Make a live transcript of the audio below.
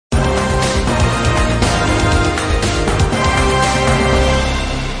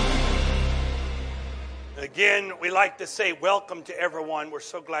Again, we like to say welcome to everyone. We're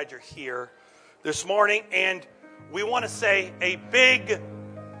so glad you're here this morning. And we want to say a big,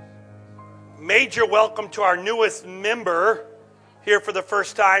 major welcome to our newest member here for the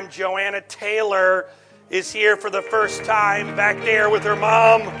first time. Joanna Taylor is here for the first time back there with her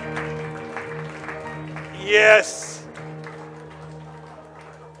mom. Yes.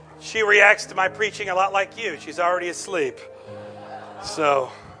 She reacts to my preaching a lot like you. She's already asleep.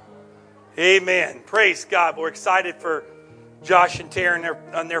 So, amen. Praise God. We're excited for Josh and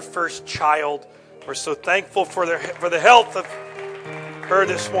Taryn on their first child. We're so thankful for the health of her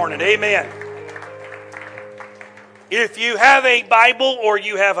this morning. Amen. If you have a Bible or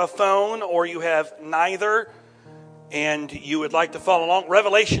you have a phone or you have neither and you would like to follow along,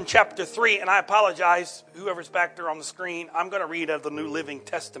 Revelation chapter 3, and I apologize, whoever's back there on the screen, I'm going to read out of the New Living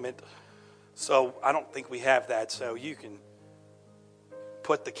Testament. So I don't think we have that, so you can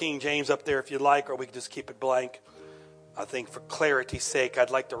put the King James up there if you'd like, or we can just keep it blank. I think for clarity's sake,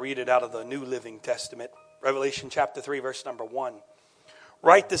 I'd like to read it out of the New Living Testament. Revelation chapter 3, verse number 1.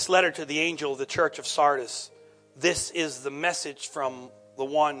 Write this letter to the angel of the church of Sardis. This is the message from the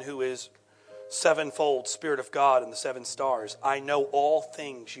one who is sevenfold Spirit of God and the seven stars. I know all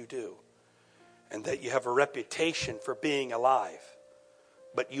things you do, and that you have a reputation for being alive,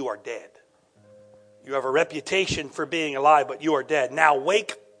 but you are dead. You have a reputation for being alive, but you are dead. Now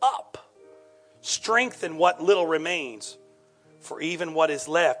wake up. Strengthen what little remains, for even what is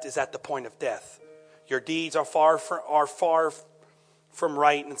left is at the point of death. Your deeds are far from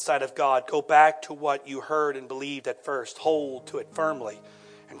right in the sight of God. Go back to what you heard and believed at first. Hold to it firmly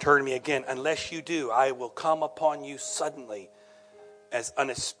and turn to me again. Unless you do, I will come upon you suddenly, as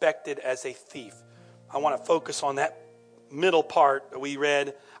unexpected as a thief. I want to focus on that middle part that we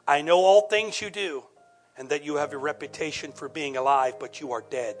read. I know all things you do, and that you have a reputation for being alive, but you are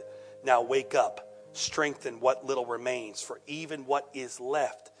dead. Now wake up, strengthen what little remains, for even what is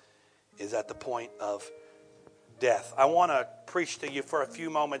left is at the point of death. I want to preach to you for a few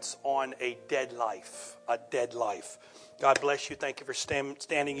moments on a dead life. A dead life. God bless you. Thank you for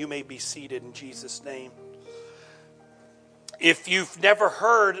standing. You may be seated in Jesus' name. If you've never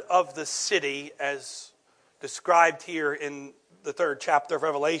heard of the city as described here in the 3rd chapter of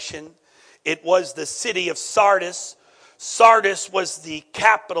Revelation, it was the city of Sardis. Sardis was the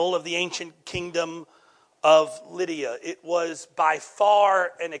capital of the ancient kingdom of Lydia. It was by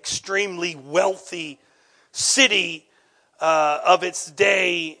far an extremely wealthy city of its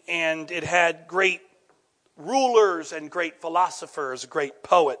day, and it had great rulers and great philosophers, great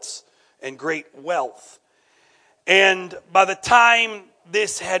poets, and great wealth. And by the time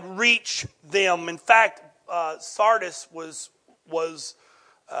this had reached them, in fact, Sardis was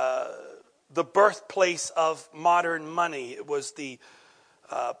the birthplace of modern money. It was the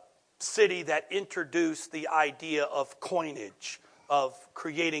city that introduced the idea of coinage, of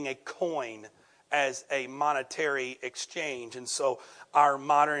creating a coin as a monetary exchange. And so our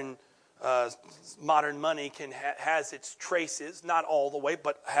modern money has its traces, not all the way,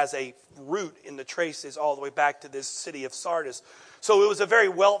 but has a root in the traces all the way back to this city of Sardis. So it was a very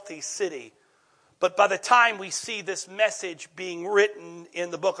wealthy city. But by the time we see this message being written in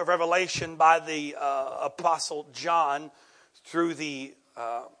the book of Revelation by the Apostle John through the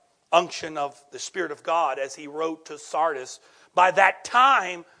unction of the Spirit of God as he wrote to Sardis, by that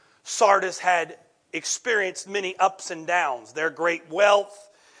time Sardis had experienced many ups and downs. Their great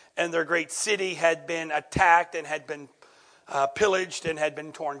wealth and their great city had been attacked and had been pillaged and had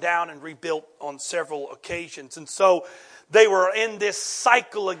been torn down and rebuilt on several occasions. And so they were in this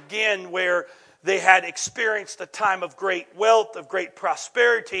cycle again where they had experienced a time of great wealth, of great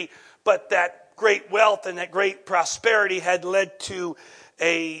prosperity, but that great wealth and that great prosperity had led to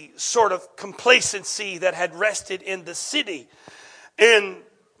a sort of complacency that had rested in the city. And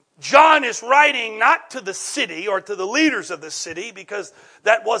John is writing not to the city or to the leaders of the city, because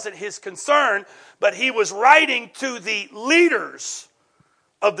that wasn't his concern, but he was writing to the leaders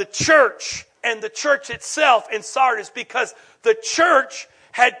of the church and the church itself in Sardis, because the church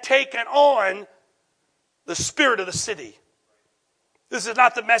had taken on the spirit of the city. This is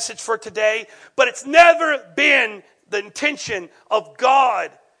not the message for today, but it's never been the intention of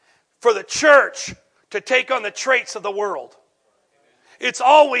God for the church to take on the traits of the world. It's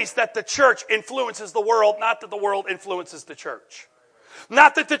always that the church influences the world, not that the world influences the church.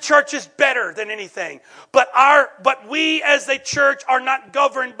 Not that the church is better than anything, but we as a church are not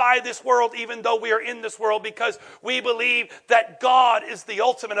governed by this world, even though we are in this world, because we believe that God is the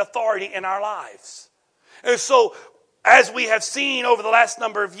ultimate authority in our lives. And so, as we have seen over the last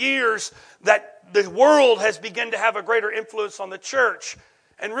number of years, that the world has begun to have a greater influence on the church.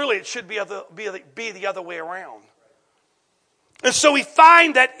 And really it should be the other way around. And so we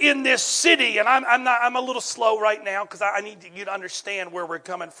find that in this city, and I'm a little slow right now because I need you to understand where we're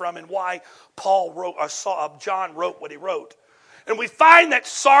coming from and why John wrote what he wrote. And we find that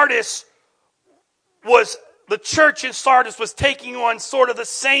the church in Sardis was taking on sort of the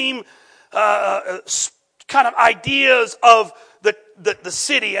same kind of ideas of the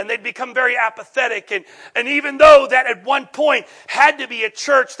city, and they'd become very apathetic. And even though that at one point had to be a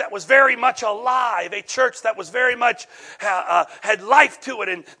church that was very much alive, a church that was very much had life to it,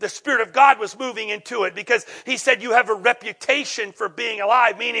 and the Spirit of God was moving into it, because he said you have a reputation for being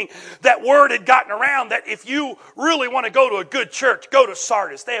alive, meaning that word had gotten around that if you really want to go to a good church, go to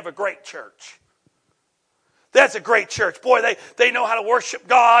Sardis. They have a great church. That's a great church. Boy, they know how to worship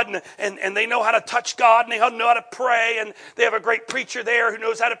God, and they know how to touch God, and they know how to pray, and they have a great preacher there who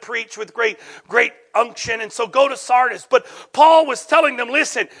knows how to preach with great unction. And so go to Sardis. But Paul was telling them,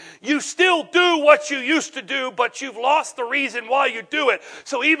 listen, you still do what you used to do, but you've lost the reason why you do it.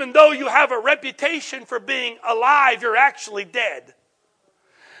 So even though you have a reputation for being alive, you're actually dead.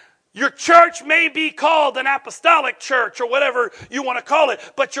 Your church may be called an apostolic church or whatever you want to call it,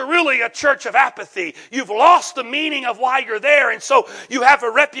 but you're really a church of apathy. You've lost the meaning of why you're there, and so you have a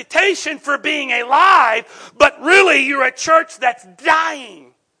reputation for being alive, but really you're a church that's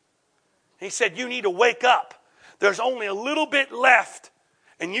dying. He said, you need to wake up. There's only a little bit left,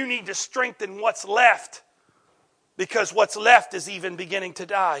 and you need to strengthen what's left, because what's left is even beginning to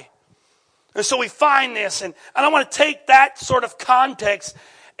die. And so we find this, and I want to take that sort of context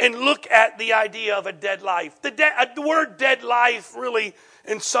and look at the idea of a dead life. The word dead life really,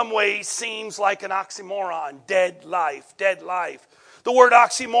 in some ways, seems like an oxymoron. Dead life, dead life. The word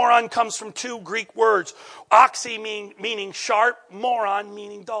oxymoron comes from two Greek words. Oxy meaning sharp, moron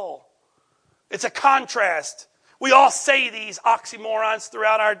meaning dull. It's a contrast. We all say these oxymorons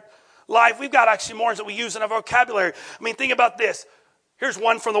throughout our life. We've got oxymorons that we use in our vocabulary. I mean, think about this. Here's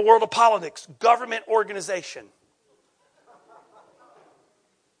one from the world of politics. Government organization.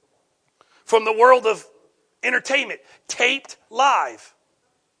 From the world of entertainment, taped live.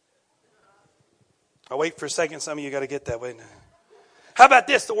 I'll wait for a second. Some of you got to get that way. How about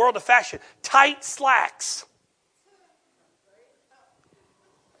this? The world of fashion, tight slacks.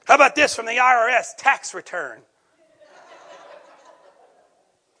 How about this from the IRS? Tax return.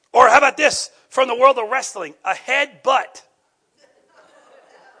 Or how about this from the world of wrestling? A head butt.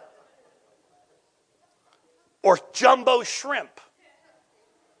 Or jumbo shrimp.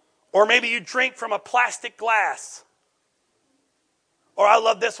 Or maybe you drink from a plastic glass. Or I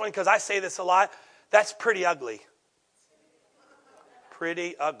love this one because I say this a lot. That's pretty ugly.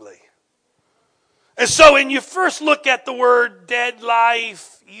 Pretty ugly. And so when you first look at the word dead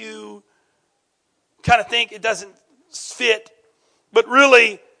life, you kind of think it doesn't fit. But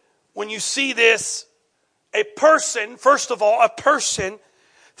really, when you see this, a person, first of all, a person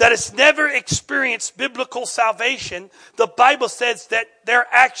that has never experienced biblical salvation, the Bible says that they're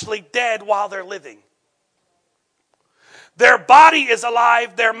actually dead while they're living. Their body is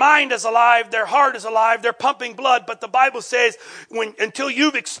alive, their mind is alive, their heart is alive, they're pumping blood, but the Bible says until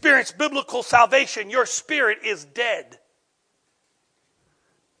you've experienced biblical salvation, your spirit is dead.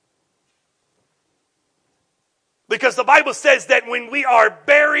 Because the Bible says that when we are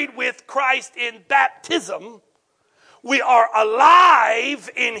buried with Christ in baptism, we are alive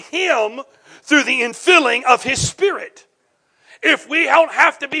in Him through the infilling of His Spirit. If we don't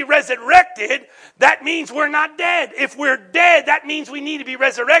have to be resurrected, that means we're not dead. If we're dead, that means we need to be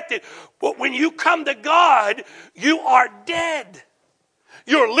resurrected. But when you come to God, you are dead.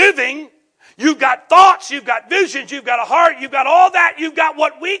 You're living. You've got thoughts, you've got visions, you've got a heart, you've got all that. You've got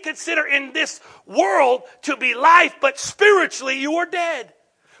what we consider in this world to be life, but spiritually you are dead.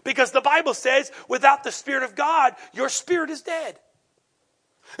 Because the Bible says, without the Spirit of God, your spirit is dead.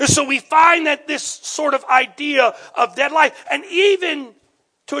 And so we find that this sort of idea of dead life, and even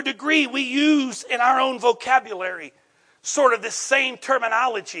to a degree we use in our own vocabulary, sort of this same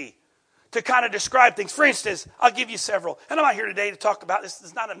terminology to kind of describe things. For instance, I'll give you several. And I'm not here today to talk about this. This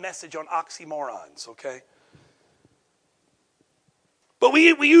is not a message on oxymorons, okay? But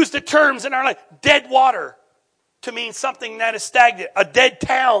we use the terms in our life. Dead water to mean something that is stagnant. A dead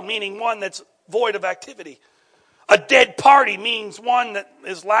town meaning one that's void of activity. A dead party means one that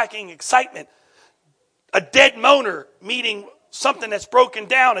is lacking excitement. A dead motor meaning something that's broken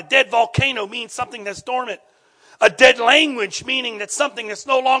down. A dead volcano means something that's dormant. A dead language meaning that something that's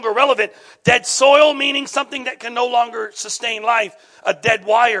no longer relevant. Dead soil meaning something that can no longer sustain life. A dead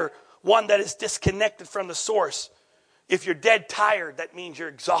wire, one that is disconnected from the source. If you're dead tired, that means you're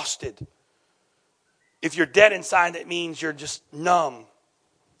exhausted. If you're dead inside, that means you're just numb.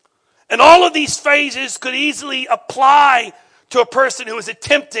 And all of these phases could easily apply to a person who is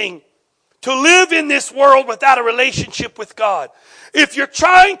attempting to live in this world without a relationship with God. If you're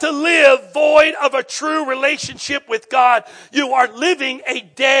trying to live void of a true relationship with God, you are living a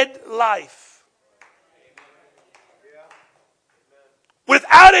dead life.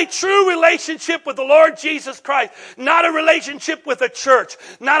 Without a true relationship with the Lord Jesus Christ, not a relationship with a church,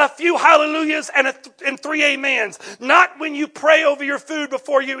 not a few hallelujahs and 3 amens, not when you pray over your food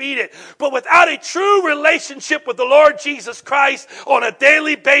before you eat it, but without a true relationship with the Lord Jesus Christ on a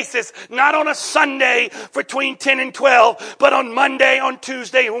daily basis, not on a Sunday between 10 and 12, but on Monday, on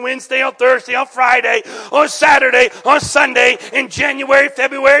Tuesday, on Wednesday, on Thursday, on Friday, on Saturday, on Sunday, in January,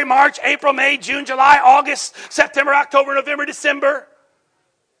 February, March, April, May, June, July, August, September, October, November, December.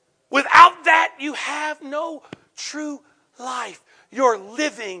 Without that, you have no true life. You're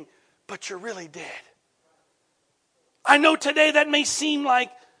living, but you're really dead. I know today that may seem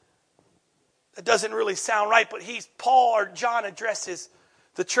like that doesn't really sound right, but Paul or John addresses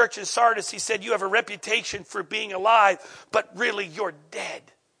the church in Sardis. He said, you have a reputation for being alive, but really you're dead.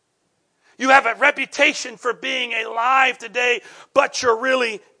 You have a reputation for being alive today, but you're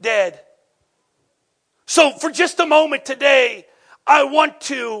really dead. So for just a moment today, I want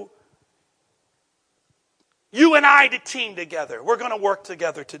you and I to team together. We're going to work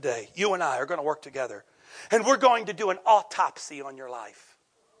together today. You and I are going to work together. And we're going to do an autopsy on your life.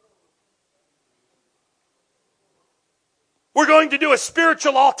 We're going to do a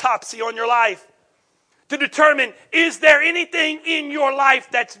spiritual autopsy on your life to determine, is there anything in your life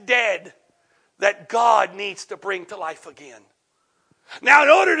that's dead that God needs to bring to life again? Now, in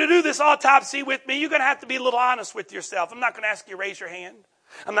order to do this autopsy with me, you're going to have to be a little honest with yourself. I'm not going to ask you to raise your hand.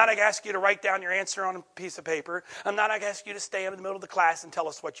 I'm not going to ask you to write down your answer on a piece of paper. I'm not going to ask you to stand in the middle of the class and tell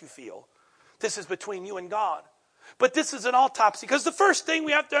us what you feel. This is between you and God. But this is an autopsy. Because the first thing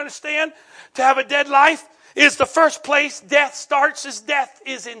we have to understand to have a dead life is the first place death starts is death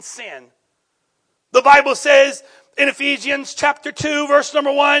is in sin. The Bible says in Ephesians chapter 2, verse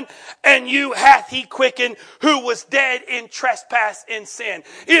number 1, and you hath he quickened who was dead in trespass and sin.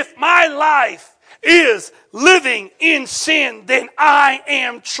 If my life is living in sin, then I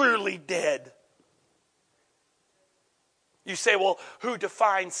am truly dead. You say, well, who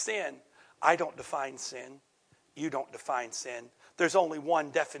defines sin? I don't define sin. You don't define sin. There's only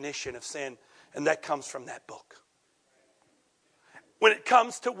one definition of sin, and that comes from that book. When it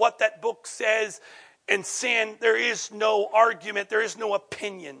comes to what that book says and sin, there is no argument. There is no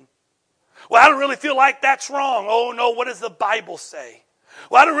opinion. Well, I don't really feel like that's wrong. Oh, no, what does the Bible say?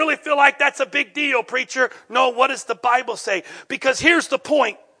 Well, I don't really feel like that's a big deal, preacher. No, what does the Bible say? Because here's the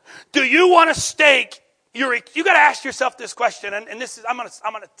point. Do you want to stake you got to ask yourself this question, and this is I'm going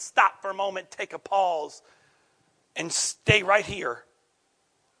to stop for a moment, take a pause, and stay right here.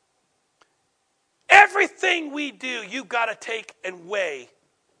 Everything we do, you've got to take and weigh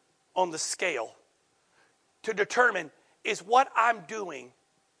on the scale to determine, is what I'm doing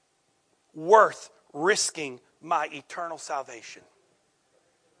worth risking my eternal salvation?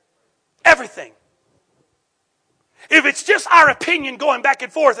 Everything. If it's just our opinion going back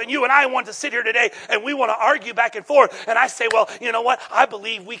and forth, and you and I want to sit here today and we want to argue back and forth, and I say, well, you know what? I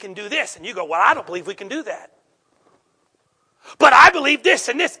believe we can do this. And you go, well, I don't believe we can do that. But I believe this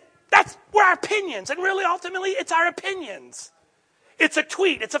and this. We're our opinions. And really, ultimately, it's our opinions. It's a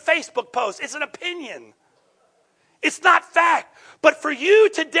tweet. It's a Facebook post. It's an opinion. It's not fact. But for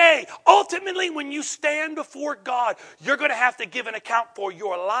you today, ultimately, when you stand before God, you're going to have to give an account for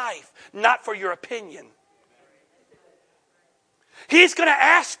your life, not for your opinion. He's going to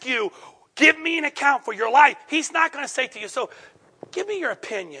ask you, give me an account for your life. He's not going to say to you, so give me your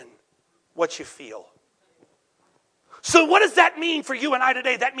opinion, what you feel. So what does that mean for you and I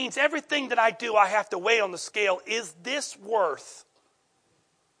today? That means everything that I do, I have to weigh on the scale. Is this worth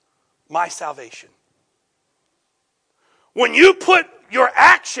my salvation? When you put your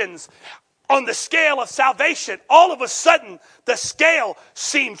actions on the scale of salvation, all of a sudden the scale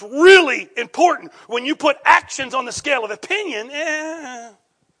seems really important. When you put actions on the scale of opinion,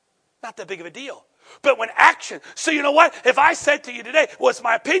 not that big of a deal. But when action, so you know what? If I said to you today, well, it's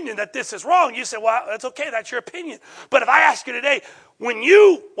my opinion that this is wrong, you say, well, that's okay, that's your opinion. But if I ask you today,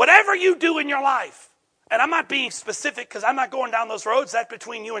 whatever you do in your life, and I'm not being specific because I'm not going down those roads, that's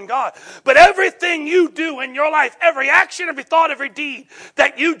between you and God. But everything you do in your life, every action, every thought, every deed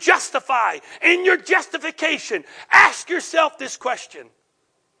that you justify, in your justification, ask yourself this question: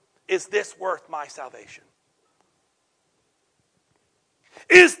 is this worth my salvation?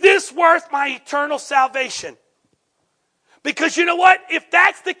 Is this worth my eternal salvation? Because you know what? If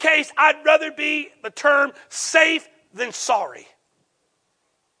that's the case, I'd rather be the term safe than sorry.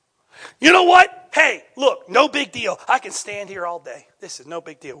 You know what? Hey, look, no big deal. I can stand here all day. This is no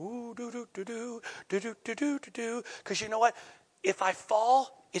big deal. Ooh, do do do do do do do do do do. Because you know what? If I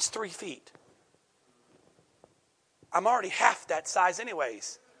fall, it's 3 feet. I'm already half that size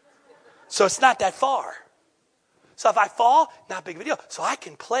anyways. So it's not that far. So if I fall, not big of a deal. So I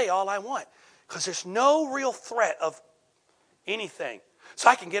can play all I want. Because there's no real threat of anything. So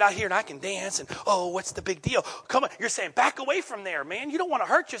I can get out here and I can dance and, oh, what's the big deal? Come on. You're saying, back away from there, man. You don't want to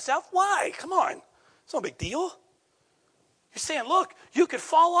hurt yourself. Why? Come on. It's no big deal. You're saying, look, you could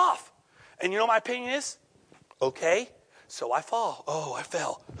fall off. And you know what my opinion is? Okay, so I fall. Oh, I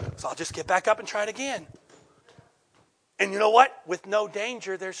fell. So I'll just get back up and try it again. And you know what? With no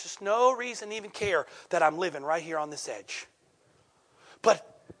danger, there's just no reason to even care that I'm living right here on this edge.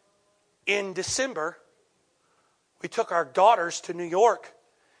 But in December, we took our daughters to New York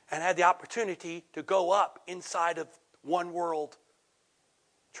and had the opportunity to go up inside of One World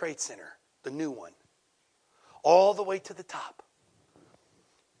Trade Center, the new one, all the way to the top.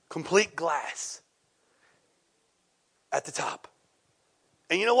 Complete glass at the top.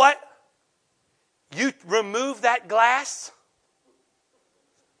 And you know what? You remove that glass,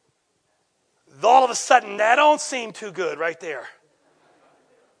 all of a sudden that don't seem too good right there.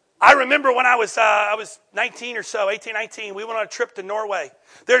 I remember when I was 19 or so, 18, 19, we went on a trip to Norway.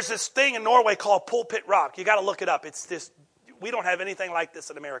 There's this thing in Norway called Pulpit Rock. You got to look it up. It's this. We don't have anything like this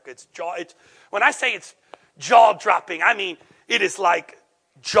in America. When I say it's jaw-dropping, I mean it is like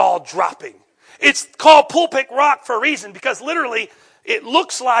jaw-dropping. It's called Pulpit Rock for a reason, because literally it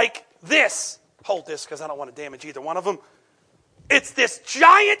looks like this. Hold this because I don't want to damage either one of them. It's this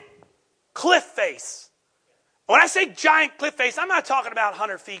giant cliff face. When I say giant cliff face, I'm not talking about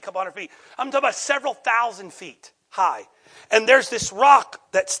 100 feet, a couple hundred feet. I'm talking about several thousand feet high. And there's this rock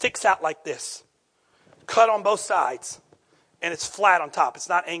that sticks out like this, cut on both sides, and it's flat on top. It's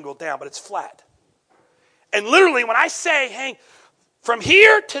not angled down, but it's flat. And literally, when I say hang from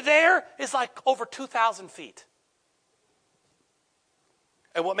here to there, is like over 2,000 feet.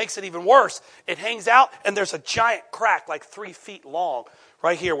 And what makes it even worse, it hangs out and there's a giant crack like 3 feet long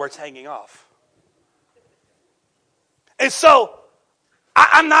right here where it's hanging off. And so,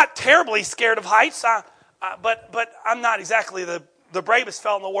 I'm not terribly scared of heights, but I'm not exactly the bravest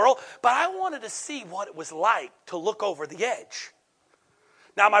fellow in the world. But I wanted to see what it was like to look over the edge.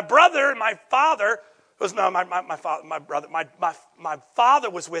 Now, my brother and my father my father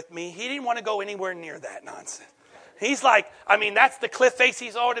was with me. He didn't want to go anywhere near that nonsense. He's like, that's the cliff face.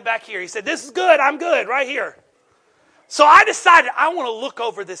 He's already back here. He said, this is good. I'm good right here. So I decided I want to look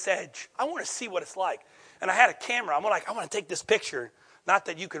over this edge. I want to see what it's like. And I had a camera. I want to take this picture. Not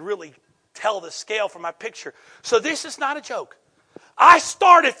that you could really tell the scale from my picture. So this is not a joke. I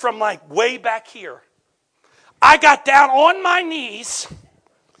started from like way back here. I got down on my knees.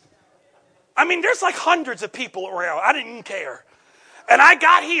 There's like hundreds of people around. I didn't even care. And I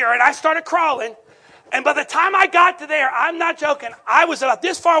got here and I started crawling. And by the time I got to there, I'm not joking, I was about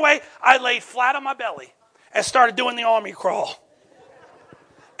this far away. I laid flat on my belly and started doing the army crawl.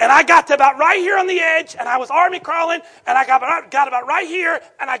 And I got to about right here on the edge, and I was army crawling, and I got about right here,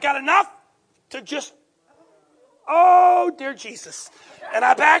 and I got enough to just, oh, dear Jesus. And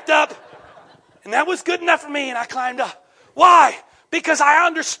I backed up, and that was good enough for me, and I climbed up. Why? Because I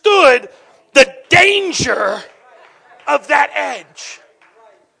understood the danger of that edge.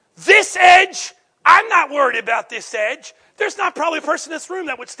 This edge, I'm not worried about this edge. There's not probably a person in this room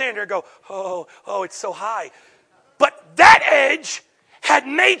that would stand there and go, oh, it's so high. But that edge had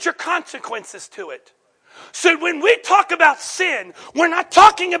major consequences to it. So when we talk about sin, we're not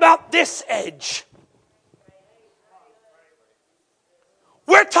talking about this edge.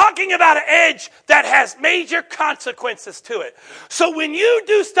 We're talking about an edge that has major consequences to it. So when you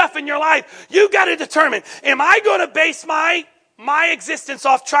do stuff in your life, you got to determine, am I going to base my existence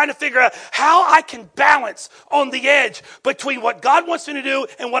off trying to figure out how I can balance on the edge between what God wants me to do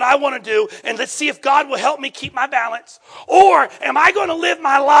and what I want to do, and let's see if God will help me keep my balance? Or am I going to live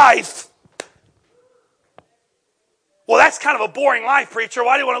my life? Well, that's kind of a boring life, preacher.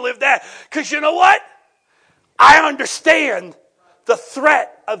 Why do you want to live that? Because you know what? I understand the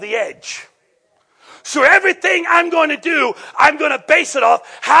threat of the edge. So everything I'm going to do, I'm going to base it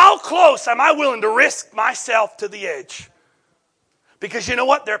off how close am I willing to risk myself to the edge. Because you know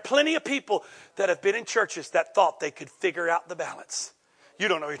what? There are plenty of people that have been in churches that thought they could figure out the balance. You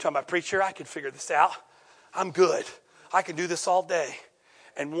don't know what you're talking about, preacher. I can figure this out. I'm good. I can do this all day.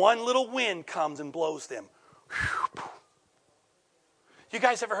 And one little wind comes and blows them. You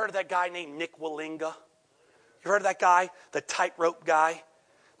guys ever heard of that guy named Nick Wallinga? You heard of that guy? The tightrope guy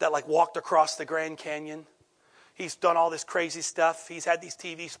that walked across the Grand Canyon? He's done all this crazy stuff. He's had these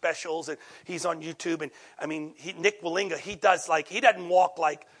TV specials, and he's on YouTube. And I mean, Nick Wallinga, he doesn't walk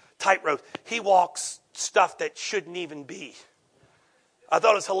like tightrope. He walks stuff that shouldn't even be. I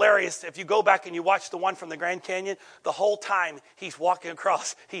thought it was hilarious. If you go back and you watch the one from the Grand Canyon, the whole time he's walking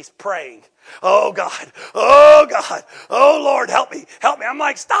across, he's praying. Oh God, oh God, oh Lord, help me, help me. I'm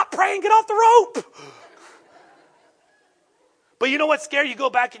like, stop praying, get off the rope. But you know what's scary? You go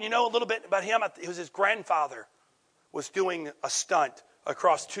back and you know a little bit about him. It was his grandfather was doing a stunt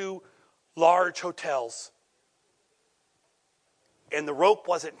across 2 large hotels. And the rope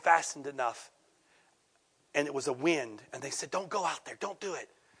wasn't fastened enough. And it was a wind. And they said, don't go out there. Don't do it.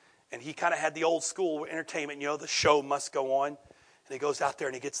 And he kind of had the old school entertainment. You know, the show must go on. And he goes out there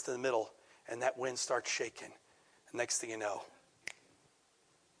and he gets to the middle. And that wind starts shaking. And next thing you know,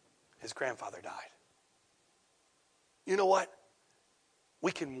 his grandfather died. You know what?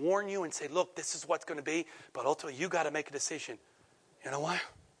 We can warn you and say, look, this is what's going to be. But ultimately, you got to make a decision. You know what?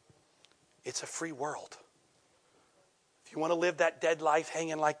 It's a free world. If you want to live that dead life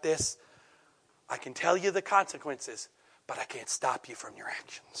hanging like this, I can tell you the consequences, but I can't stop you from your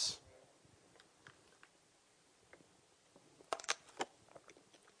actions.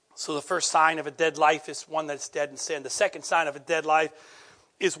 So the first sign of a dead life is one that's dead in sin. The second sign of a dead life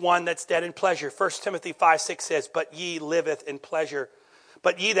is one that's dead in pleasure. 1 Timothy 5:6 says, but ye liveth in pleasure.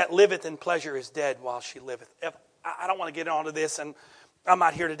 But ye that liveth in pleasure is dead while she liveth. I don't want to get onto this, and I'm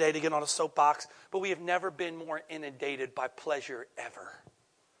not here today to get on a soapbox, but we have never been more inundated by pleasure ever.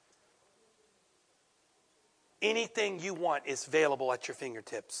 Anything you want is available at your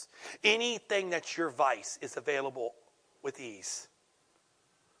fingertips. Anything that's your vice is available with ease.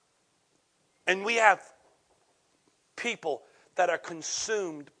 And we have people that are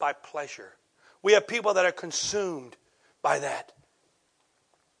consumed by pleasure. We have people that are consumed by that.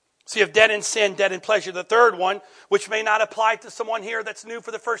 So you have dead in sin, dead in pleasure. The third one, which may not apply to someone here that's new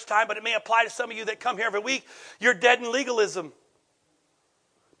for the first time, but it may apply to some of you that come here every week, you're dead in legalism.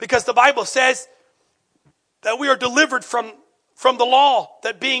 Because the Bible says that we are delivered from the law,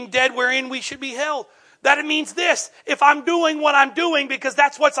 that being dead wherein we should be held. That it means this: if I'm doing what I'm doing because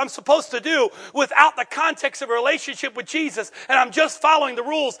that's what I'm supposed to do without the context of a relationship with Jesus, and I'm just following the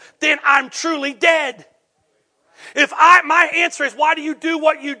rules, then I'm truly dead. If my answer is, why do you do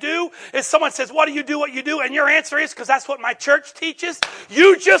what you do? If someone says, why do you do what you do? And your answer is, because that's what my church teaches.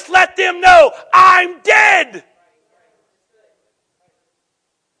 You just let them know, I'm dead.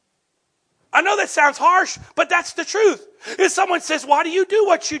 I know that sounds harsh, but that's the truth. If someone says, why do you do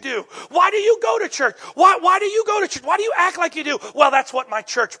what you do? Why do you go to church? Why do you go to church? Why do you act like you do? Well, that's what my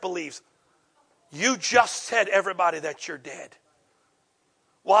church believes. You just said, everybody, that you're dead.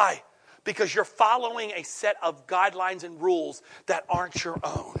 Why? Because you're following a set of guidelines and rules that aren't your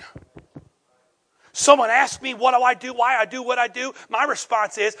own. Someone asks me, what do I do? Why I do what I do? My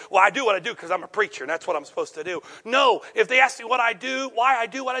response is, well, I do what I do because I'm a preacher and that's what I'm supposed to do. No, if they ask me what I do, why I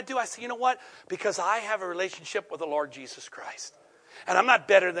do what I do, I say, you know what? Because I have a relationship with the Lord Jesus Christ. And I'm not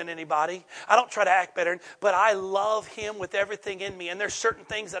better than anybody. I don't try to act better, but I love Him with everything in me. And there's certain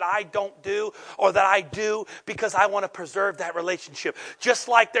things that I don't do or that I do because I want to preserve that relationship. Just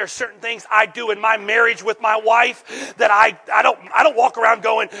like there's certain things I do in my marriage with my wife that I don't walk around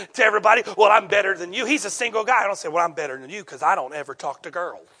going to everybody, well, I'm better than you. He's a single guy. I don't say, well, I'm better than you because I don't ever talk to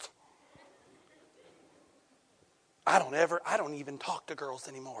girls. I don't even talk to girls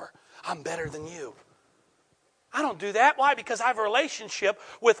anymore. I'm better than you. I don't do that. Why? Because I have a relationship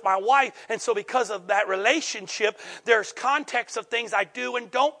with my wife. And so because of that relationship, there's context of things I do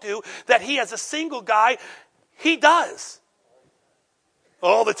and don't do that he, as a single guy, he does.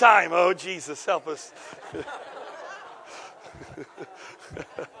 All the time. Oh, Jesus, help us.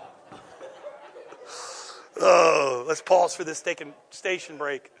 Oh, let's pause for this station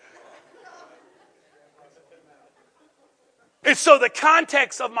break. And so the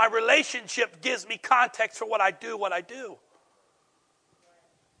context of my relationship gives me context for what I do.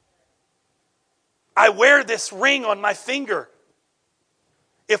 I wear this ring on my finger.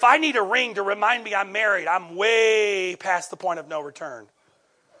 If I need a ring to remind me I'm married, I'm way past the point of no return.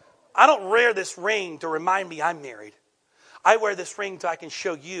 I don't wear this ring to remind me I'm married. I wear this ring so I can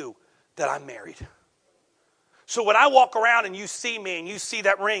show you that I'm married. So when I walk around and you see me and you see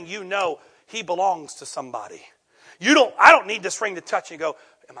that ring, you know he belongs to somebody. I don't need this ring to touch and go,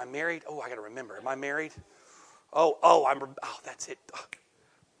 am I married? Oh, I got to remember. Am I married? That's it.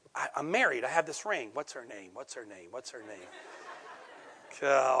 I'm married. I have this ring. What's her name?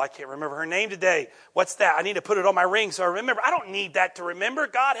 Oh, I can't remember her name today. What's that? I need to put it on my ring so I remember. I don't need that to remember.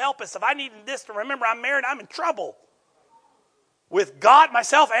 God help us. If I need this to remember I'm married, I'm in trouble. With God,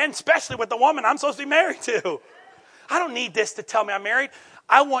 myself, and especially with the woman I'm supposed to be married to. I don't need this to tell me I'm married.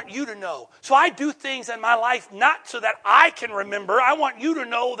 I want you to know. So I do things in my life not so that I can remember. I want you to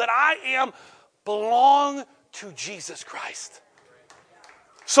know that I belong to Jesus Christ.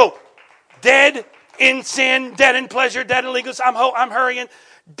 So, dead in sin, dead in pleasure, dead in legalism. I'm hurrying.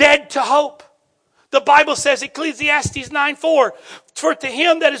 Dead to hope. The Bible says, Ecclesiastes 9:4, for to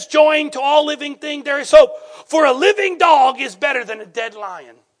him that is joined to all living things there is hope. For a living dog is better than a dead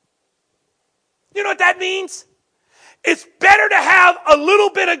lion. You know what that means? It's better to have a little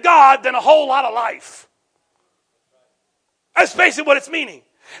bit of God than a whole lot of life. That's basically what it's meaning.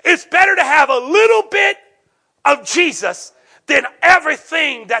 It's better to have a little bit of Jesus than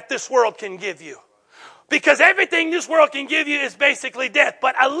everything that this world can give you. Because everything this world can give you is basically death.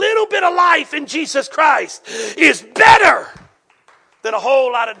 But a little bit of life in Jesus Christ is better than a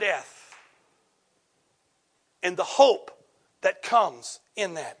whole lot of death. And the hope that comes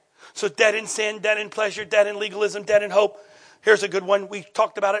in that. So dead in sin, dead in pleasure, dead in legalism, dead in hope. Here's a good one. We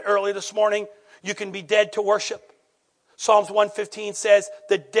talked about it earlier this morning. You can be dead to worship. Psalms 115 says,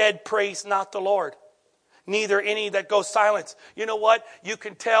 the dead praise not the Lord, neither any that go silent. You know what? You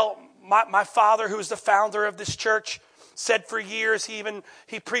can tell. My father, who's the founder of this church, said for years, he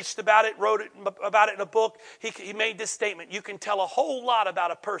preached about it, wrote about it in a book. He made this statement: you can tell a whole lot about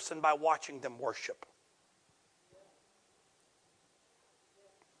a person by watching them worship.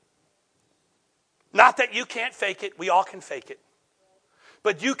 Not that you can't fake it. We all can fake it.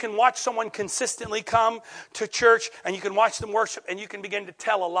 But you can watch someone consistently come to church, and you can watch them worship, and you can begin to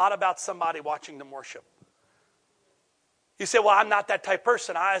tell a lot about somebody watching them worship. You say, well, I'm not that type of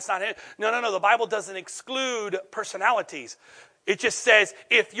person. It's not it. No. The Bible doesn't exclude personalities. It just says,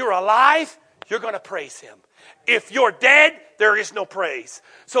 if you're alive, you're going to praise him. If you're dead, there is no praise.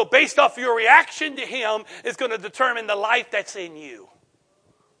 So based off your reaction to him is going to determine the life that's in you.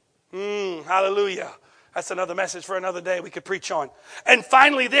 Hallelujah. That's another message for another day we could preach on. And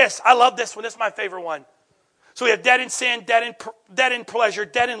finally this. I love this one. This is my favorite one. So we have dead in sin, dead in pleasure,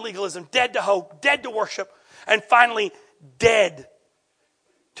 dead in legalism, dead to hope, dead to worship, and finally dead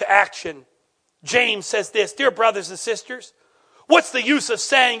to action. James says this: dear brothers and sisters, what's the use of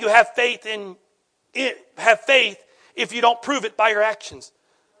saying you have faith if you don't prove it by your actions?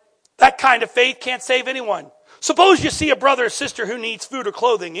 That kind of faith can't save anyone. Suppose you see a brother or sister who needs food or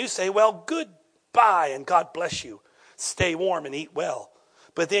clothing. You say, well, goodbye and God bless you. Stay warm and eat well.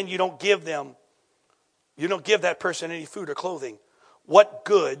 But then you don't give that person any food or clothing. What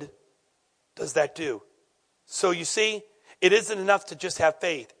good does that do? So you see, it isn't enough to just have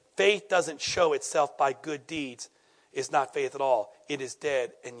faith. Faith doesn't show itself by good deeds. It's not faith at all. It is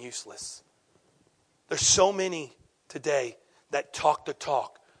dead and useless. There's so many today that talk the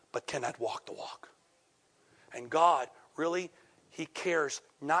talk but cannot walk the walk. And God, really, he cares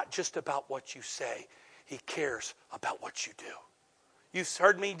not just about what you say. He cares about what you do. You've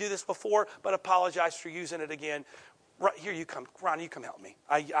heard me do this before, but apologize for using it again. Right, here you come. Ron, you come help me.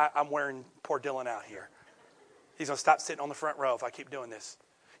 I'm wearing poor Dylan out here. He's going to stop sitting on the front row if I keep doing this.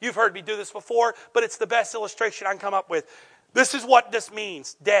 You've heard me do this before, but it's the best illustration I can come up with. This is what this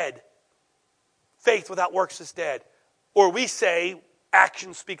means. Dead. Faith without works is dead. Or we say,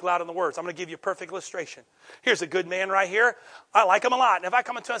 actions speak louder than words. I'm going to give you a perfect illustration. Here's a good man right here. I like him a lot. And if I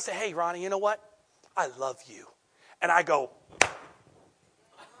come up to him and say, hey, Ronnie, you know what? I love you. And I go,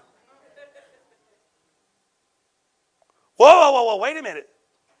 whoa, wait a minute.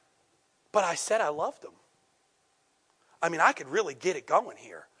 But I said I loved him. I mean, I could really get it going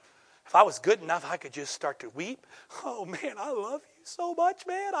here. If I was good enough, I could just start to weep. Oh, man, I love you so much,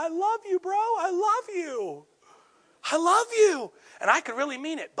 man. I love you, bro. I love you. I love you. And I could really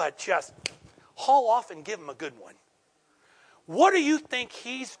mean it, but just haul off and give him a good one. What do you think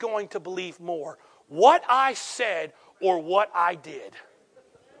he's going to believe more? What I said or what I did?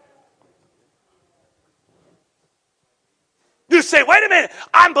 You say, wait a minute,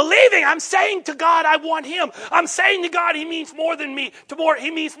 I'm believing, I'm saying to God I want him. I'm saying to God he means more than me,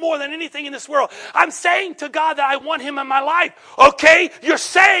 he means more than anything in this world. I'm saying to God that I want him in my life. Okay, you're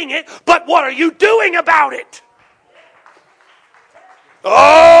saying it, but what are you doing about it?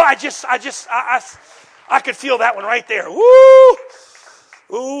 Oh, I could feel that one right there. Woo!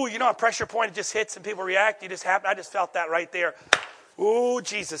 Ooh, you know a pressure point, it just hits and people react. I just felt that right there. Ooh,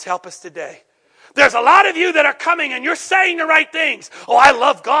 Jesus, help us today. There's a lot of you that are coming and you're saying the right things. Oh, I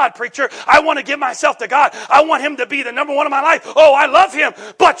love God, preacher. I want to give myself to God. I want him to be the number one in my life. Oh, I love him.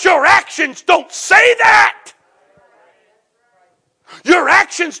 But your actions don't say that. Your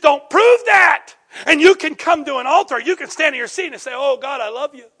actions don't prove that. And you can come to an altar. You can stand in your seat and say, oh, God, I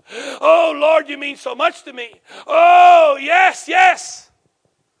love you. Oh, Lord, you mean so much to me. Oh, yes, yes.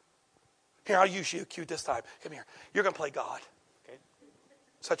 Here, I'll use you cute this time. Come here. You're going to play God. Okay?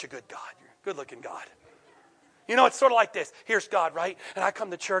 Such a good God. You're a good-looking God. You know, it's sort of like this. Here's God, right? And I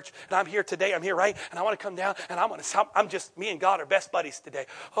come to church, and I'm here today. I'm here, right? And I want to come down, and I'm just, me and God are best buddies today.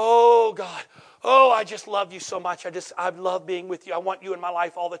 Oh, God. Oh, I just love you so much. I love being with you. I want you in my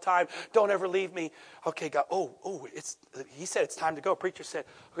life all the time. Don't ever leave me. Okay, God. He said it's time to go. Preacher said,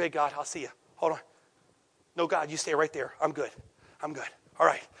 okay, God, I'll see you. Hold on. No, God, you stay right there. I'm good. All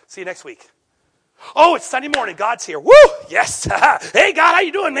right. See you next week. Oh, it's Sunday morning. God's here. Woo! Yes. Hey, God, how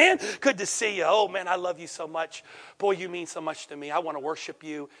you doing, man? Good to see you. Oh, man, I love you so much. Boy, you mean so much to me. I want to worship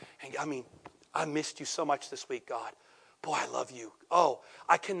you. And I missed you so much this week, God. Boy, I love you. Oh,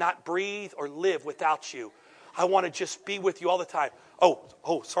 I cannot breathe or live without you. I want to just be with you all the time.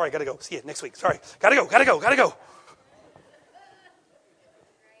 Oh, sorry, I got to go. See you next week. Sorry. Got to go.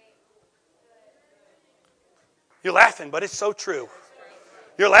 You're laughing, but it's so true.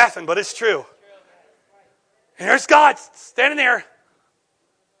 You're laughing, but it's true. And there's God standing there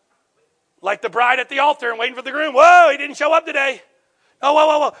like the bride at the altar and waiting for the groom. Whoa, he didn't show up today. Oh,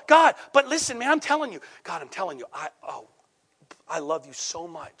 whoa. God, but listen, man, I'm telling you. God, I'm telling you. I love you so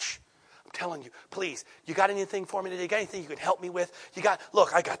much. I'm telling you. Please, you got anything for me today? You got anything you can help me with?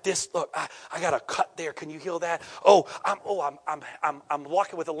 Look, I got this. Look, I got a cut there. Can you heal that? I'm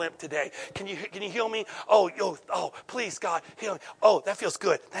walking with a limp today. Can you heal me? Oh, please, God, heal me. Oh, that feels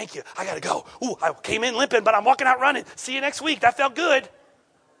good. Thank you. I got to go. Ooh, I came in limping, but I'm walking out running. See you next week. That felt good.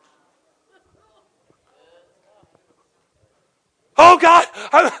 Oh, God,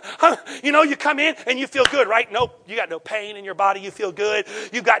 you come in and you feel good, right? Nope, you got no pain in your body. You feel good.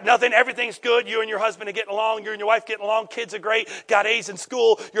 You've got nothing. Everything's good. You and your husband are getting along. You and your wife getting along. Kids are great. Got A's in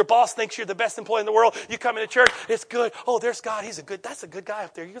school. Your boss thinks you're the best employee in the world. You come into church. It's good. Oh, there's God. That's a good guy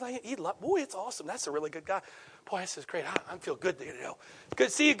up there. You're like, boy, it's awesome. That's a really good guy. Boy, this is great. I feel good. Good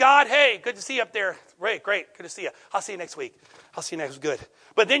to see you, God. Hey, good to see you up there. Great. Good to see you. I'll see you next week. Good.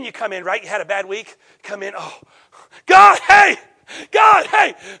 But then you come in, right? You had a bad week. Come in. Oh, God, hey. God,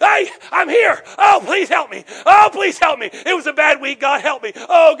 hey, I'm here. Oh, please help me. It was a bad week. God, help me.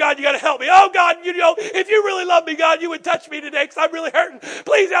 Oh, God, you got to help me. Oh, God, if you really love me, God, you would touch me today because I'm really hurting.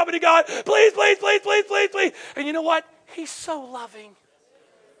 Please help me, God. Please. And you know what? He's so loving.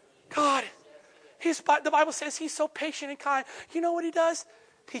 God, the Bible says he's so patient and kind. You know what he does?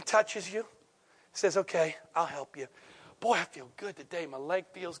 He touches you. Says, okay, I'll help you. Boy, I feel good today. My leg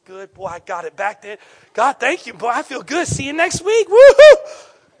feels good. Boy, I got it back then. God, thank you. Boy, I feel good. See you next week. Woohoo!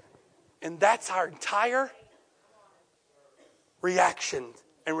 And that's our entire reaction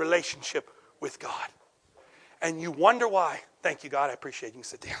and relationship with God. And you wonder why. Thank you, God. I appreciate it. You can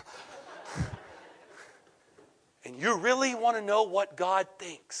sit down. And you really want to know what God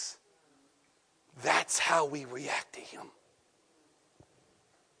thinks. That's how we react to him.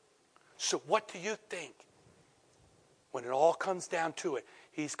 So what do you think? When it all comes down to it,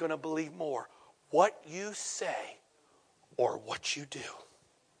 he's going to believe more what you say or what you do.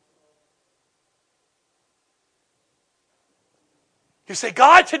 You say,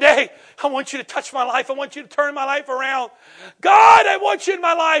 God, today, I want you to touch my life. I want you to turn my life around. God, I want you in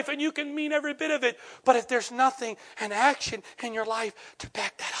my life. And you can mean every bit of it. But if there's nothing, an action in your life to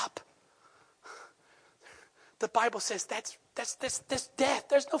back that up, the Bible says that's death.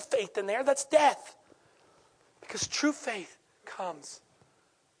 There's no faith in there. That's death. Because true faith comes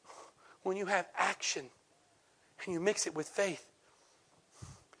when you have action and you mix it with faith.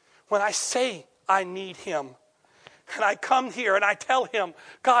 When I say I need him, and I come here and I tell him,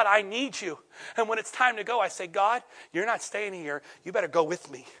 God, I need you. And when it's time to go, I say, God, you're not staying here. You better go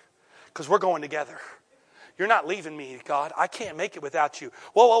with me because we're going together. You're not leaving me, God. I can't make it without you.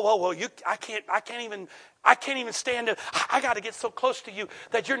 Whoa. I can't even stand it. I got to get so close to you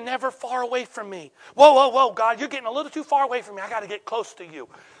that you're never far away from me. Whoa, God, you're getting a little too far away from me. I got to get close to you.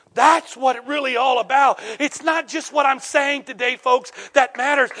 That's what it's really all about. It's not just what I'm saying today, folks, that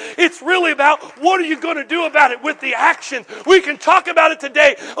matters. It's really about what are you going to do about it with the action. We can talk about it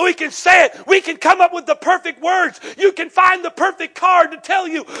today. We can say it. We can come up with the perfect words. You can find the perfect card to tell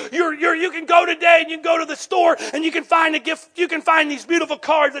you. You can go today and you can go to the store and you can find a gift. You can find these beautiful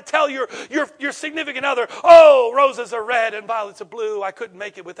cards that tell your significant other, oh, roses are red and violets are blue. I couldn't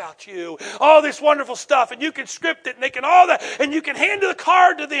make it without you. All this wonderful stuff. And you can script it and they can all that. And you can hand the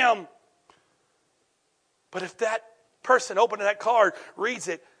card to them. But if that person opening that card reads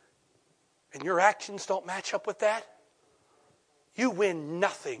it and your actions don't match up with that, you win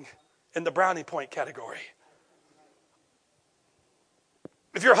nothing in the brownie point category.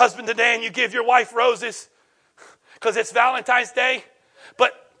 If you're a husband today and you give your wife roses because it's Valentine's Day,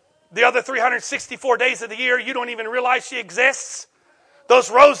 but the other 364 days of the year you don't even realize she exists,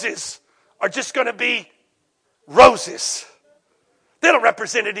 those roses are just going to be roses. They don't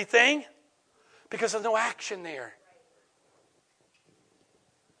represent anything because there's no action there.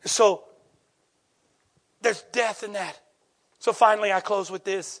 So there's death in that. So finally, I close with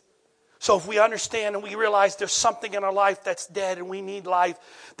this. So if we understand and we realize there's something in our life that's dead and we need life,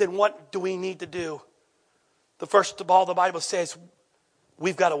 then what do we need to do? The first of all, the Bible says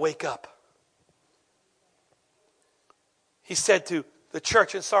we've got to wake up. He said to the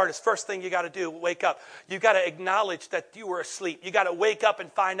church in Sardis, first thing you got to do, wake up. You got to acknowledge that you were asleep. You got to wake up and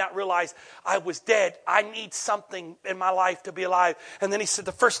find out, realize I was dead. I need something in my life to be alive. And then he said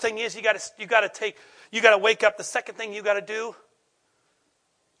the first thing is you got to wake up. The second thing you got to do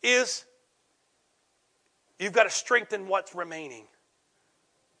is you've got to strengthen what's remaining.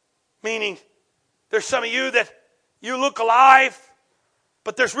 Meaning, there's some of you that you look alive,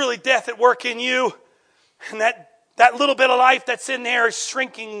 but there's really death at work in you. And that little bit of life that's in there is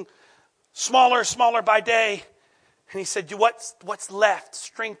shrinking smaller and smaller by day. And he said, what's left?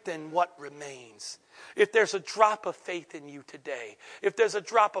 Strengthen what remains. If there's a drop of faith in you today, if there's a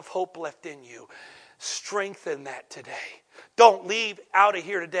drop of hope left in you, strengthen that today. Don't leave out of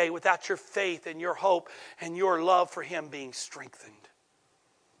here today without your faith and your hope and your love for Him being strengthened.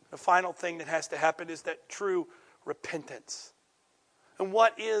 The final thing that has to happen is that true repentance. And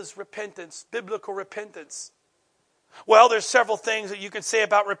what is repentance? Biblical repentance. Well, there's several things that you can say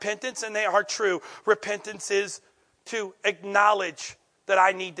about repentance, and they are true. Repentance is to acknowledge that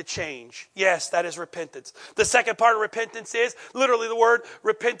I need to change. Yes, that is repentance. The second part of repentance is, literally the word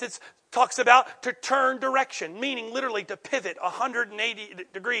repentance talks about to turn direction, meaning literally to pivot 180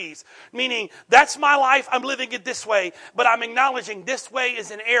 degrees. Meaning, that's my life, I'm living it this way, but I'm acknowledging this way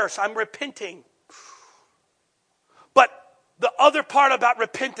is an error, so I'm repenting. But the other part about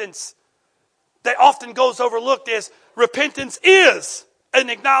repentance that often goes overlooked is repentance is an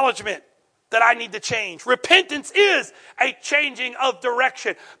acknowledgement that I need to change. Repentance is a changing of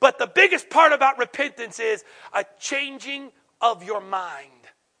direction. But the biggest part about repentance is a changing of your mind.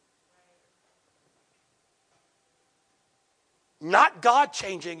 Not God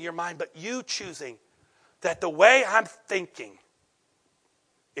changing your mind, but you choosing that the way I'm thinking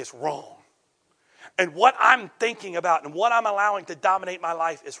is wrong. And what I'm thinking about and what I'm allowing to dominate my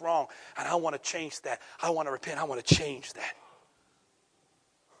life is wrong. And I want to change that. I want to repent. I want to change that.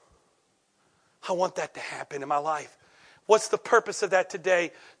 I want that to happen in my life. What's the purpose of that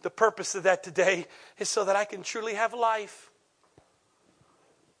today? The purpose of that today is so that I can truly have life.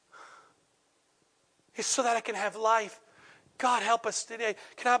 It's so that I can have life. God help us today.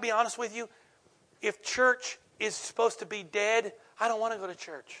 Can I be honest with you? If church is supposed to be dead, I don't want to go to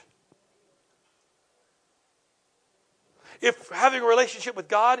church. If having a relationship with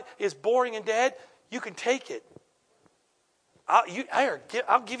God is boring and dead, you can take it. I'll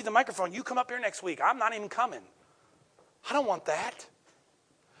give you the microphone. You come up here next week. I'm not even coming. I don't want that.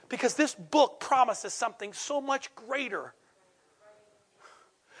 Because this book promises something so much greater.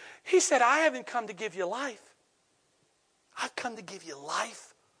 He said, I haven't come to give you life. I've come to give you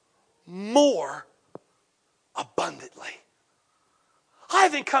life more abundantly. I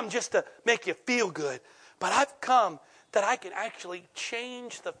haven't come just to make you feel good, but I've come that I can actually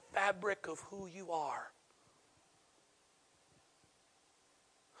change the fabric of who you are.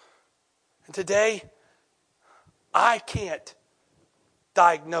 And today, I can't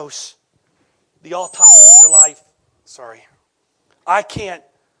diagnose the autopsy of your life. I can't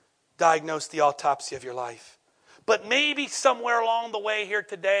diagnose the autopsy of your life. But maybe somewhere along the way here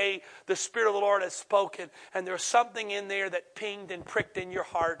today, the Spirit of the Lord has spoken, and there's something in there that pinged and pricked in your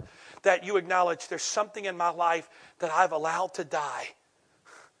heart that you acknowledge there's something in my life that I've allowed to die.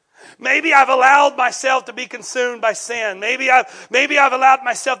 Maybe I've allowed myself to be consumed by sin. Maybe I've allowed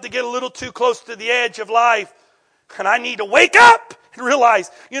myself to get a little too close to the edge of life. And I need to wake up and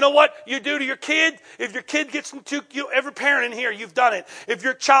realize, you know what you do to your kid? If your kid gets every parent in here, you've done it. If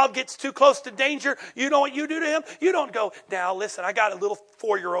your child gets too close to danger, you know what you do to him? You don't go, now listen, I got a little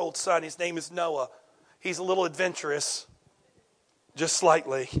 4-year-old son. His name is Noah. He's a little adventurous, just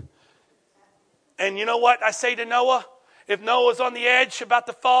slightly. And you know what I say to Noah? If Noah's on the edge about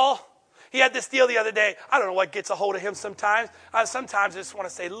to fall, he had this deal the other day. I don't know what gets a hold of him sometimes. Sometimes I just want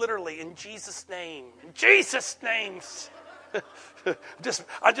to say literally, in Jesus' name. In Jesus' name.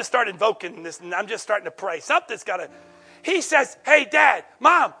 I just started invoking this, and I'm just starting to pray. Something's got to... He says, hey, Dad,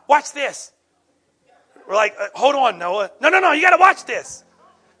 Mom, watch this. We're like, hold on, Noah. No, you got to watch this.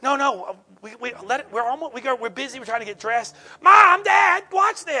 No, we let it. We're busy. We're trying to get dressed. Mom, Dad,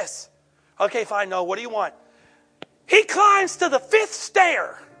 watch this. Okay, fine, Noah, what do you want? He climbs to the 5th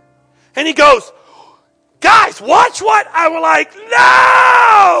stair. And he goes, guys, watch what? I was like,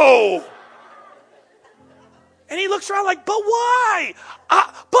 no! like, but why?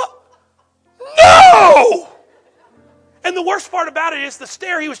 But no! And the worst part about it is the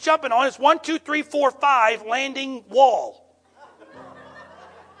stair he was jumping on is 1, 2, 3, 4, 5 landing wall.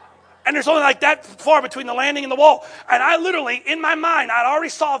 And there's only like that far between the landing and the wall. And I literally, in my mind, I'd already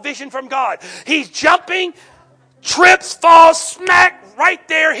saw a vision from God. He's jumping, trips, falls, smack, right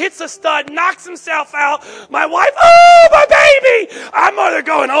there, hits a stud, knocks himself out. My wife, oh, my baby! I'm mother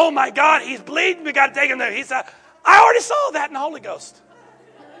going, oh my God, he's bleeding. We got to take him there. He said, I already saw that in the Holy Ghost.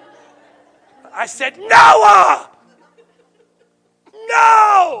 I said, Noah!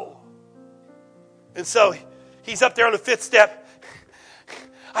 No! And so he's up there on the 5th step.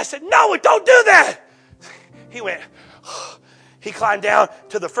 I said, Noah, don't do that. He went, he climbed down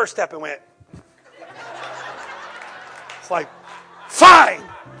to the 1st step and went. It's like, fine,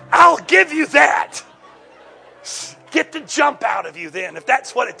 I'll give you that. Get the jump out of you then, if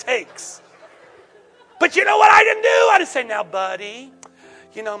that's what it takes. But you know what I didn't do? I just said, now, buddy,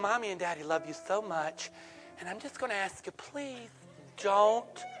 you know, Mommy and Daddy love you so much, and I'm just going to ask you, please,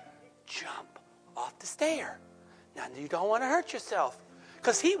 don't jump off the stair. Now, you don't want to hurt yourself.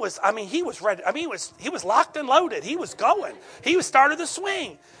 Because he was ready. He was locked and loaded. He was going. He was started the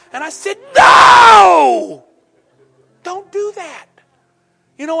swing. And I said, no! Don't do that.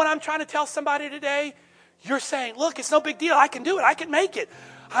 You know what I'm trying to tell somebody today? You're saying, look, it's no big deal. I can do it. I can make it.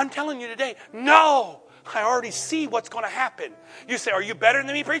 I'm telling you today, no. I already see what's going to happen. You say, are you better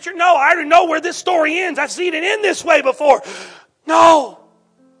than me, preacher? No, I already know where this story ends. I've seen it end this way before. No.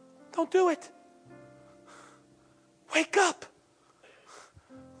 Don't do it. Wake up.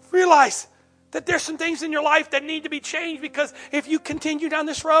 Realize that there's some things in your life that need to be changed, because if you continue down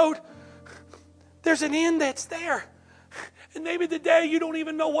this road, there's an end that's there. And maybe today you don't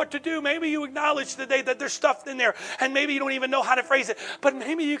even know what to do. Maybe you acknowledge today that there's stuff in there, and maybe you don't even know how to phrase it. But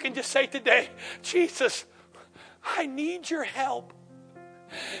maybe you can just say today, Jesus, I need your help.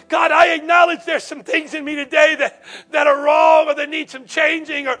 God, I acknowledge there's some things in me today that are wrong or that need some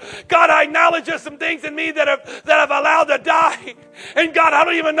changing. Or God, I acknowledge there's some things in me that I've allowed to die. And God, I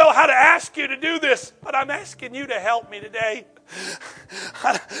don't even know how to ask you to do this, but I'm asking you to help me today.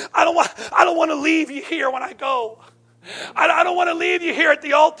 I don't want to leave you here when I go. I don't want to leave you here at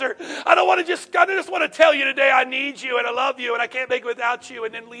the altar. I just want to tell you today I need you and I love you and I can't make it without you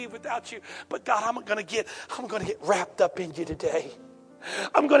and then leave without you. But God, I'm going to get wrapped up in you today.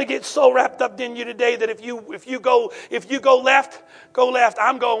 I'm going to get so wrapped up in you today that if you go left,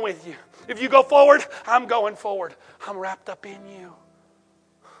 I'm going with you. If you go forward, I'm going forward. I'm wrapped up in you.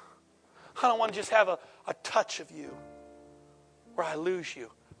 I don't want to just have a touch of you where I lose you,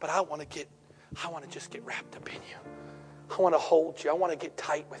 but I want to just get wrapped up in you. I want to hold you. I want to get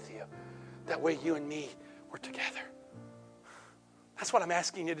tight with you. That way you and me, we're together. That's what I'm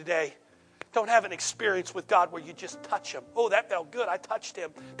asking you today. Don't have an experience with God where you just touch him. Oh, that felt good. I touched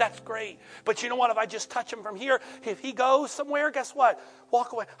him. That's great. But you know what? If I just touch him from here, if he goes somewhere, guess what?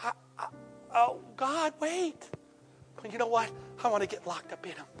 Walk away. Oh, God, wait. But you know what? I want to get locked up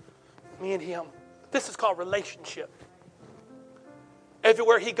in him. Me and him. This is called relationship.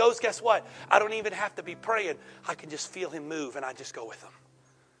 Everywhere he goes, guess what? I don't even have to be praying. I can just feel him move and I just go with him.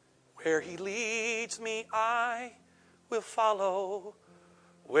 Where he leads me, I will follow.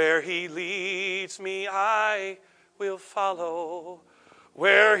 Where he leads me, I will follow.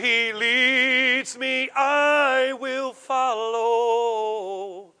 Where he leads me, I will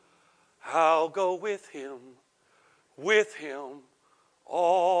follow. I'll go with him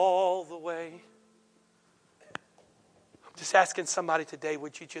all the way. I'm just asking somebody today,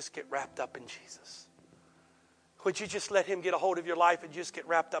 would you just get wrapped up in Jesus? Would you just let him get a hold of your life and just get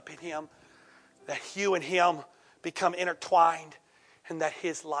wrapped up in him? That you and him become intertwined. And that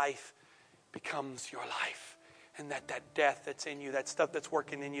his life becomes your life. And that death that's in you, that stuff that's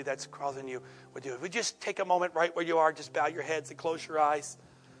working in you, that's causing you, would do it. Would you just take a moment right where you are, just bow your heads and close your eyes.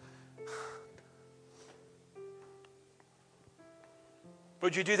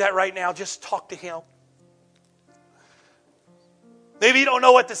 Would you do that right now? Just talk to him. Maybe you don't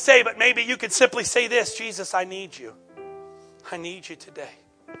know what to say, but maybe you could simply say this: Jesus, I need you. I need you today.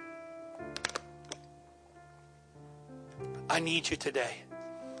 I need you today.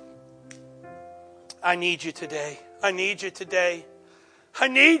 I need you today. I need you today. I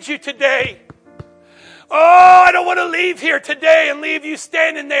need you today. Oh, I don't want to leave here today and leave you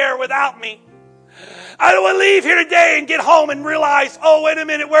standing there without me. I don't want to leave here today and get home and realize, oh, wait a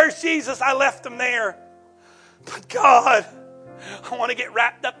minute, where's Jesus? I left him there. But God, I want to get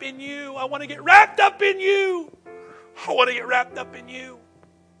wrapped up in you. I want to get wrapped up in you. I want to get wrapped up in you.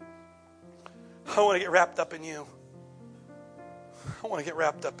 I want to get wrapped up in you. I want to get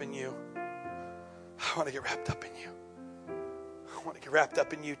wrapped up in you. I want to get wrapped up in you. I want to get wrapped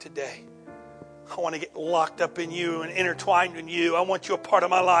up in you today. I want to get locked up in you and intertwined in you. I want you a part of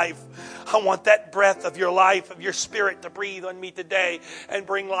my life. I want that breath of your life, of your spirit to breathe on me today and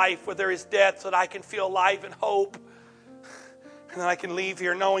bring life where there is death so that I can feel life and hope. And then I can leave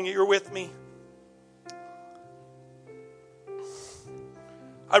here knowing that you're with me.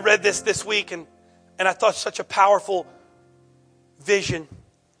 I read this week and I thought such a powerful vision.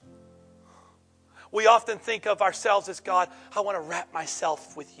 We often think of ourselves as God, I want to wrap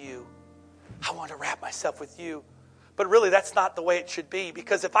myself with you. I want to wrap myself with you. But really, that's not the way it should be.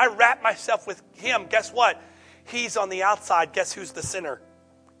 Because if I wrap myself with him, guess what? He's on the outside. Guess who's the sinner?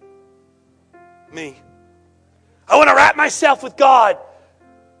 Me. I want to wrap myself with God.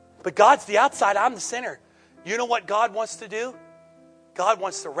 But God's the outside. I'm the sinner. You know what God wants to do? God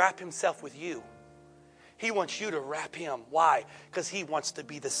wants to wrap himself with you. He wants you to wrap him. Why? Because he wants to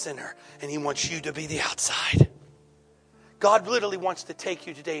be the sinner. And he wants you to be the outside. God literally wants to take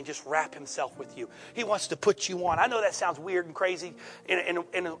you today and just wrap himself with you. He wants to put you on. I know that sounds weird and crazy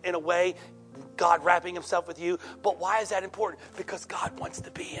in a way, God wrapping himself with you. But why is that important? Because God wants to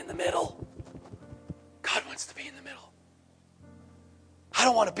be in the middle. God wants to be in the middle. I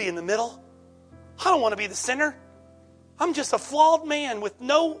don't want to be in the middle. I don't want to be the sinner. I'm just a flawed man with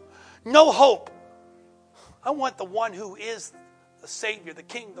no hope. I want the one who is the Savior, the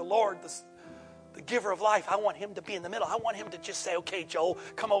King, the Lord, the giver of life. I want him to be in the middle. I want him to just say, okay, Joel,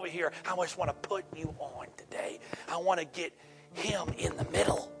 come over here. I just want to put you on today. I want to get him in the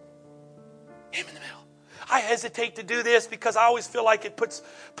middle. Him in the middle. I hesitate to do this because I always feel like it puts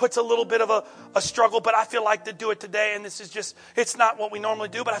a little bit of a struggle, but I feel like to do it today. And this is just, it's not what we normally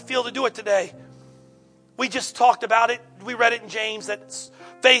do, but I feel to do it today. We just talked about it. We read it in James that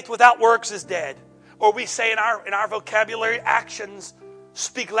faith without works is dead. Or we say in our vocabulary, actions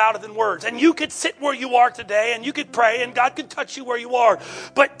speak louder than words. And you could sit where you are today and you could pray and God could touch you where you are.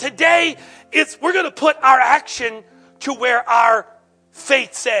 But today, we're going to put our action to where our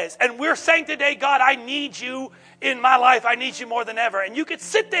faith says. And we're saying today, God, I need you in my life. I need you more than ever. And you could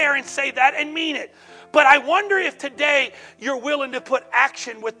sit there and say that and mean it. But I wonder if today you're willing to put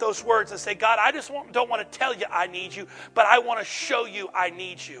action with those words and say, God, I just don't want to tell you I need you, but I want to show you I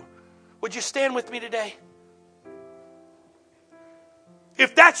need you. Would you stand with me today?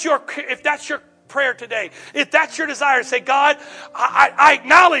 If that's your prayer today, if that's your desire, say, God, I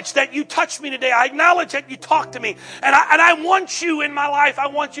acknowledge that you touched me today. I acknowledge that you talked to me. And I want you in my life. I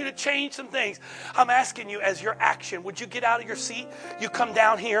want you to change some things. I'm asking you as your action, would you get out of your seat? You come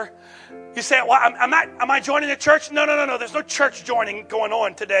down here. You say, well, am I joining a church? No. There's no church joining going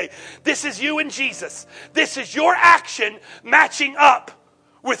on today. This is you and Jesus. This is your action matching up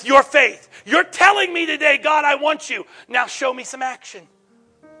with your faith. You're telling me today, God, I want you. Now show me some action.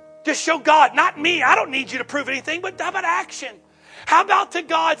 Just show God, not me. I don't need you to prove anything, but how about action? How about to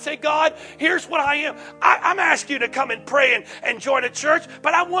God, say, God, here's what I am. I'm asking you to come and pray and join a church,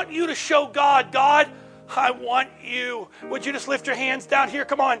 but I want you to show God, I want you. Would you just lift your hands down here?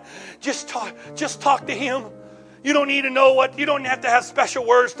 Come on. Just talk to him. You don't need to know you don't have to have special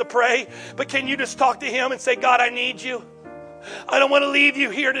words to pray, but can you just talk to him and say, God, I need you. I don't want to leave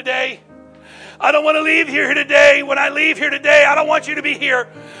you here today. I don't want to leave here today. When I leave here today, I don't want you to be here,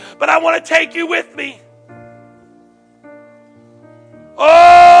 but I want to take you with me.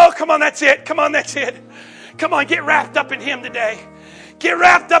 Oh, come on, that's it. Come on, that's it. Come on, get wrapped up in him today. Get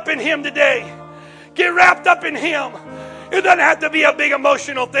wrapped up in him today. Get wrapped up in him. It doesn't have to be a big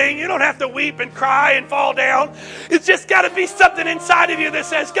emotional thing. You don't have to weep and cry and fall down. It's just got to be something inside of you that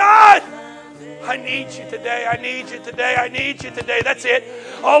says, God, I need you today. I need you today. I need you today. That's it.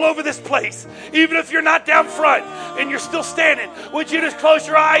 All over this place. Even if you're not down front and you're still standing, would you just close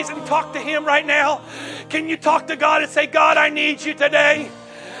your eyes and talk to him right now? Can you talk to God and say, God, I need you today.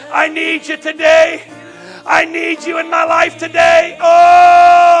 I need you today. I need you in my life today.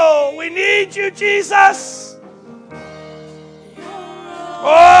 Oh, we need you, Jesus.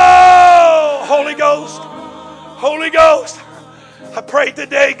 Oh, Holy Ghost. Holy Ghost. I pray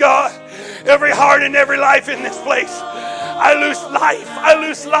today, God, every heart and every life in this place. I lose life. I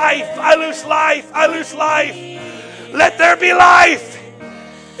lose life. I lose life. I lose life. Let there be life.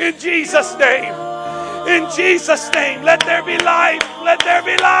 In Jesus' name. In Jesus' name. Let there be life. Let there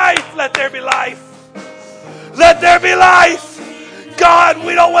be life. Let there be life. Let there be life. God,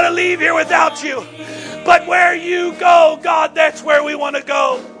 we don't want to leave here without you. But where you go, God, that's where we want to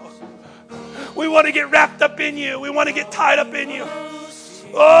go. We want to get wrapped up in you. We want to get tied up in you.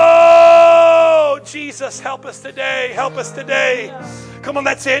 Oh, Jesus, help us today. Help us today. Come on,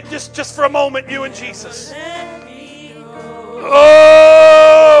 that's it. Just for a moment, you and Jesus.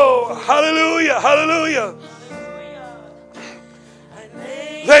 Oh, hallelujah, hallelujah.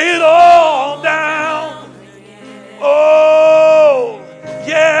 it all down. Oh,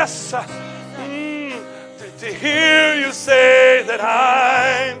 yes. To hear you say that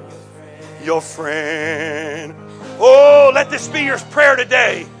I'm your friend. Oh, let this be your prayer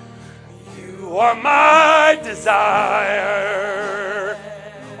today. You are my desire.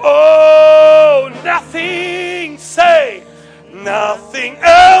 Oh, nothing, say, nothing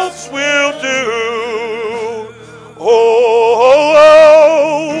else will do. Oh,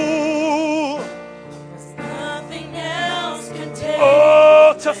 nothing else can take.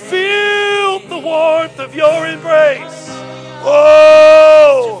 Oh, to feel the warmth of your embrace.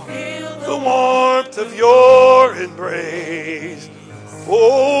 Oh, the warmth of your embrace.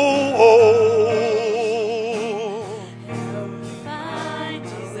 Oh,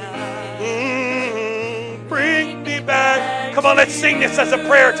 bring me back. Come on, let's sing this as a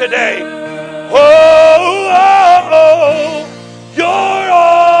prayer today. Oh, you're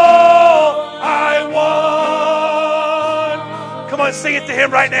all I want. Come on, sing it to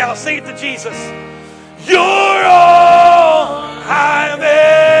him right now. Sing it to Jesus. You're all I've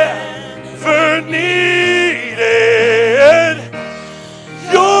ever needed.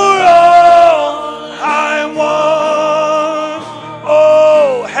 You're all I want.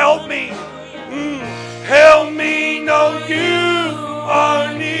 Oh, help me. Help me know you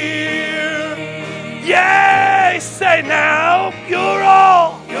are near. Yay, say now, you're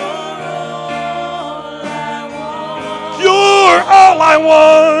all. You're all I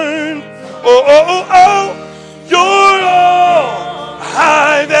want. Oh, oh, oh, oh. You're all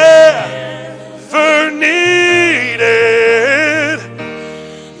I've ever needed.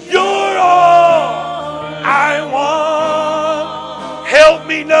 You're all I want. Help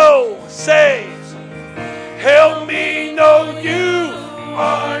me know, say, help me know you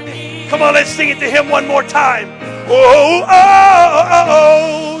are near. Come on, let's sing it to him one more time. Oh, oh, oh, oh,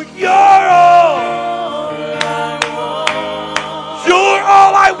 oh. You're all. You're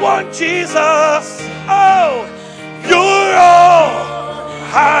all I want, Jesus. Oh, you're all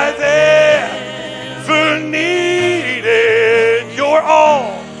I've ever needed. You're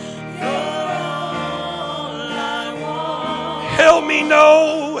all. Help me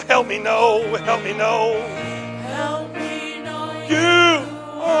know, help me know, help me know. Help me know You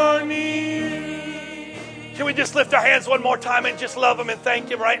are near. Can we just lift our hands one more time and just love him and thank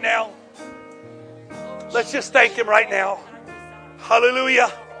him right now? Let's just thank him right now.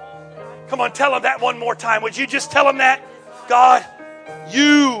 Hallelujah. Come on, tell him that one more time. Would you just tell him that? God,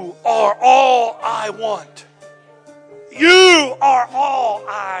 you are all I want. You are all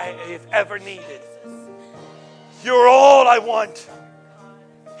I have ever needed. You're all I want.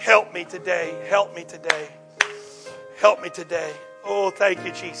 Help me today. Help me today. Help me today. Oh, thank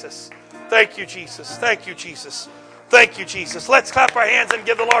you, Jesus. Thank you, Jesus. Thank you, Jesus. Thank you, Jesus. Let's clap our hands and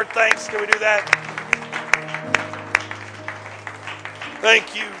give the Lord thanks. Can we do that?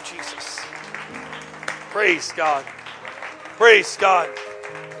 Thank you, Jesus. Praise God. Praise God.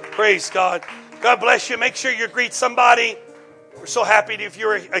 Praise God. God bless you. Make sure you greet somebody. We're so happy if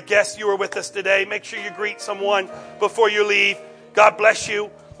you're a guest, you were with us today. Make sure you greet someone before you leave. God bless you.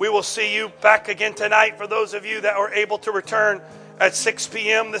 We will see you back again tonight for those of you that are able to return at 6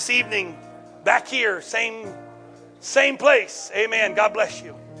 p.m. this evening. Back here, same place. Amen. God bless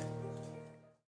you.